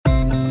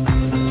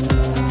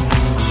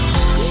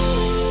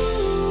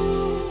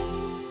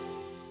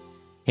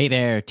Hey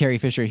there, Terry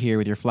Fisher here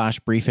with your flash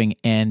briefing,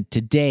 and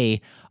today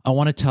I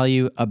want to tell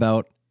you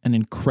about an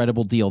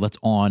incredible deal that's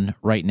on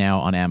right now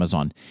on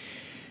Amazon.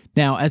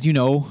 Now, as you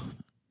know,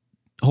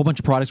 a whole bunch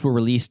of products were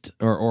released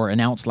or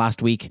announced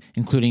last week,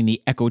 including the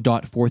Echo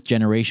Dot 4th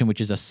generation, which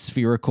is a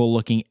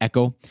spherical-looking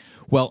Echo.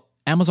 Well,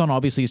 Amazon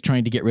obviously is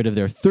trying to get rid of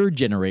their 3rd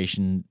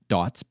generation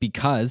dots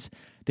because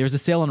there's a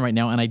sale on right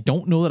now, and I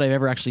don't know that I've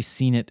ever actually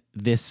seen it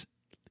this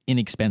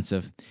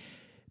inexpensive.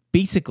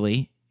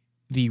 Basically,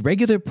 the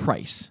regular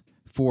price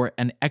for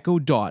an Echo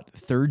Dot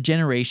 3rd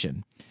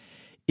generation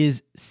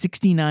is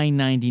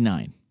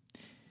 $69.99.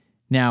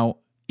 Now,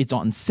 it's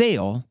on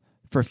sale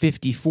for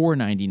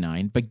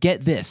 $54.99, but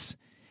get this.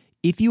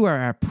 If you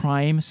are a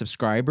Prime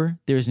subscriber,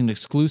 there's an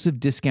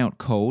exclusive discount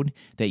code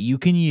that you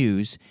can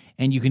use,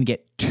 and you can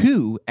get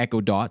 2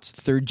 Echo Dots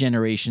 3rd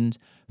generations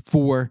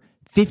for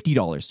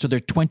 $50. So they're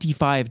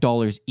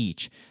 $25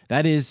 each.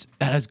 That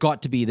has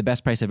got to be the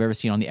best price I've ever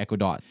seen on the Echo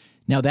Dot.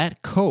 Now,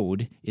 that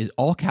code is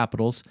all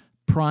capitals,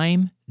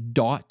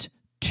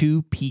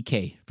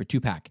 Prime.2PK for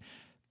 2-pack.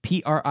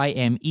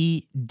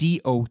 PRIMEDOT,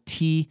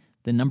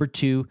 the number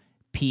 2,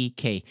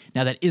 PK.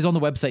 Now, that is on the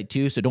website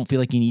too, so don't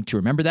feel like you need to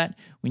remember that.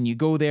 When you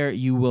go there,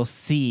 you will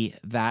see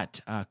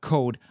that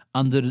code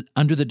under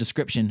the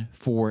description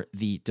for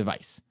the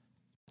device.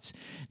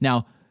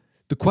 Now,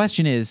 the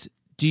question is,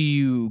 do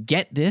you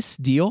get this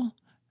deal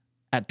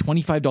at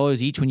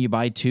 $25 each when you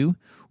buy 2,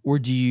 or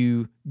do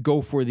you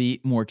go for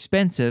the more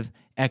expensive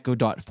Echo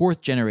Dot 4th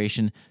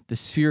generation, the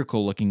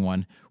spherical-looking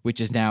one, which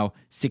is now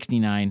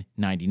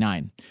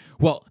 $69.99?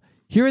 Well,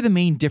 here are the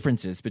main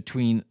differences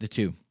between the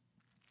two.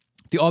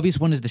 The obvious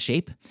one is the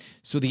shape.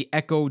 So the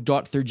Echo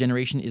Dot 3rd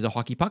generation is a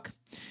hockey puck.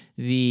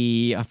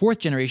 The 4th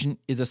generation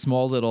is a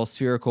small little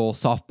spherical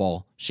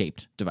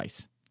softball-shaped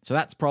device. So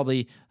that's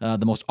probably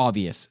the most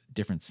obvious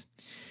difference.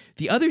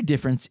 The other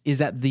difference is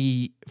that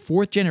the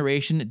 4th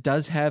generation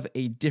does have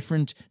a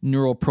different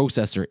neural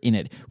processor in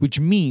it, which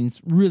means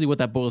really what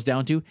that boils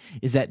down to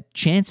is that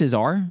chances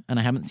are, and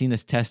I haven't seen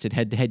this tested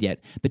head-to-head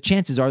yet, but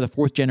chances are the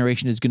 4th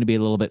generation is going to be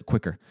a little bit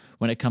quicker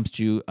when it comes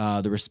to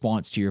the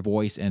response to your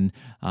voice and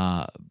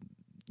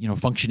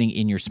functioning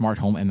in your smart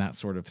home and that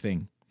sort of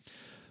thing.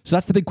 So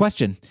that's the big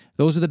question.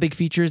 Those are the big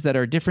features that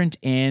are different,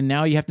 and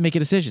now you have to make a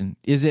decision.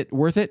 Is it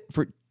worth it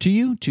to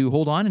you to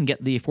hold on and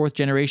get the 4th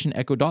generation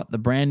Echo Dot, the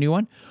brand new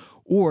one?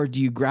 Or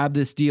do you grab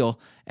this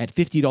deal at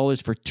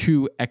 $50 for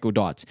 2 Echo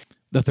Dots,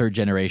 the 3rd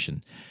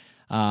generation?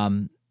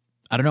 I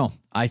don't know.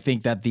 I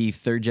think that the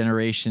 3rd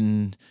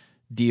generation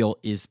deal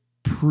is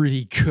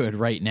pretty good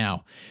right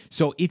now.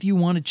 So if you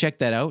want to check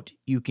that out,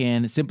 you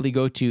can simply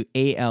go to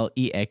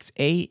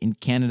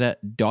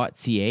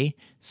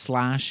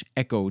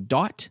alexaincanada.ca/Echo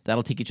Dot.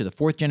 That'll take you to the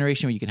 4th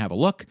generation where you can have a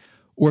look.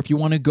 Or if you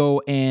want to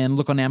go and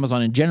look on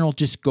Amazon in general,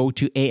 just go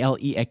to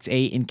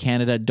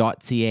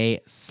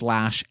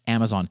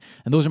alexaincanada.ca/Amazon.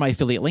 And those are my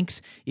affiliate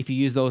links. If you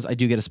use those, I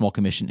do get a small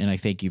commission, and I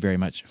thank you very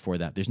much for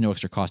that. There's no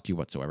extra cost to you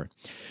whatsoever.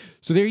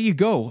 So there you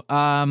go.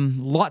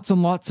 Lots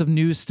and lots of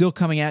news still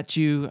coming at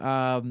you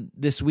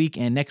this week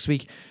and next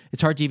week.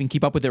 It's hard to even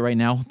keep up with it right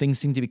now. Things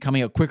seem to be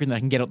coming out quicker than I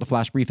can get out the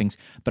flash briefings,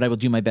 but I will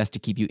do my best to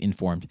keep you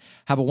informed.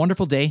 Have a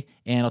wonderful day,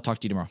 and I'll talk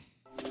to you tomorrow.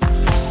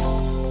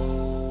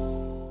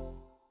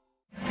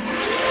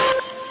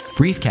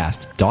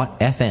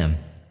 Briefcast.fm